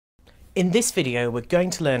In this video, we're going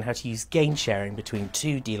to learn how to use gain sharing between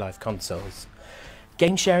two dLive consoles.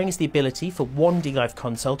 Gain sharing is the ability for one dLive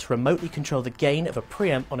console to remotely control the gain of a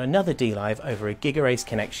preamp on another dLive over a GigaRace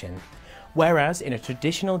connection. Whereas in a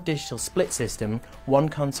traditional digital split system, one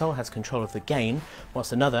console has control of the gain,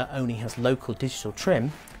 whilst another only has local digital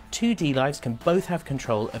trim, two dLives can both have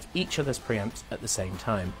control of each other's preamps at the same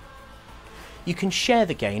time. You can share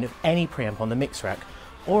the gain of any preamp on the mix rack,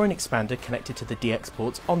 or an expander connected to the DX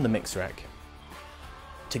ports on the mix rack.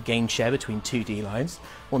 To gain share between two dLives,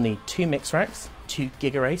 we'll need two mix racks, two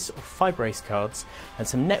GigaRace or FiberRace cards, and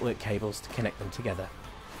some network cables to connect them together.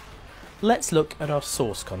 Let's look at our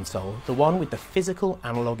source console, the one with the physical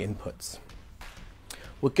analog inputs.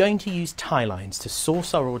 We're going to use tie lines to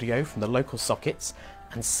source our audio from the local sockets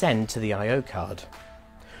and send to the I/O card.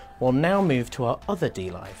 We'll now move to our other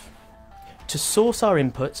dLive. To source our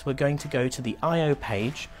inputs, we're going to go to the I/O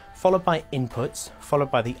page, followed by inputs,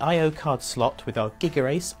 followed by the I/O card slot with our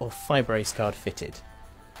GigaRace or FiberRace card fitted.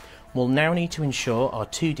 We'll now need to ensure our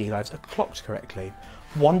two dLives are clocked correctly.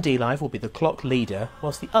 One dLive will be the clock leader,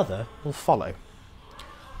 whilst the other will follow.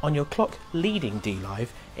 On your clock leading dLive,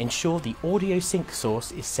 ensure the audio sync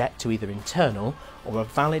source is set to either internal or a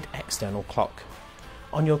valid external clock.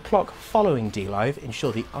 On your clock following dLive,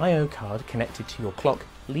 ensure the I/O card connected to your clock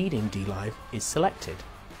leading dLive is selected.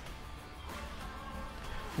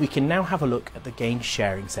 We can now have a look at the gain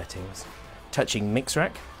sharing settings. Touching mix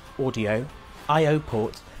rack, audio, I/O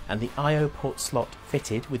port and the I/O port slot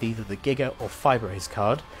fitted with either the Giga or FiberRace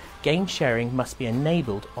card, gain sharing must be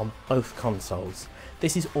enabled on both consoles.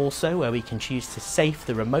 This is also where we can choose to safe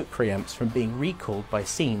the remote preamps from being recalled by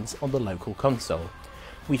scenes on the local console.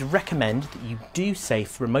 We'd recommend that you do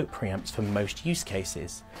safe remote preamps for most use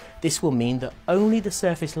cases. This will mean that only the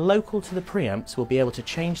surface local to the preamps will be able to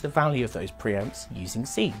change the value of those preamps using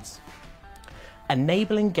scenes.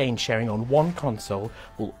 Enabling gain sharing on one console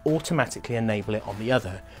will automatically enable it on the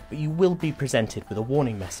other, but you will be presented with a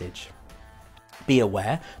warning message. Be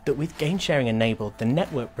aware that with gain sharing enabled, the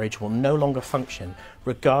network bridge will no longer function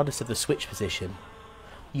regardless of the switch position.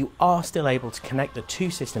 You are still able to connect the two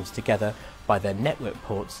systems together by their network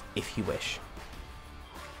ports if you wish.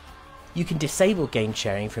 You can disable gain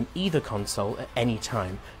sharing from either console at any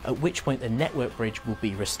time, at which point the network bridge will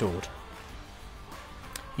be restored.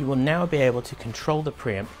 You will now be able to control the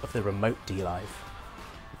preamp of the remote dLive.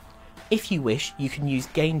 If you wish, you can use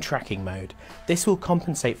gain tracking mode. This will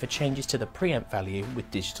compensate for changes to the preamp value with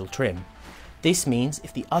digital trim. This means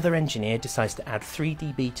if the other engineer decides to add 3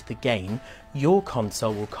 dB to the gain, your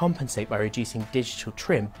console will compensate by reducing digital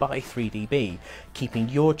trim by 3 dB, keeping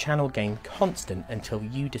your channel gain constant until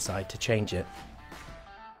you decide to change it.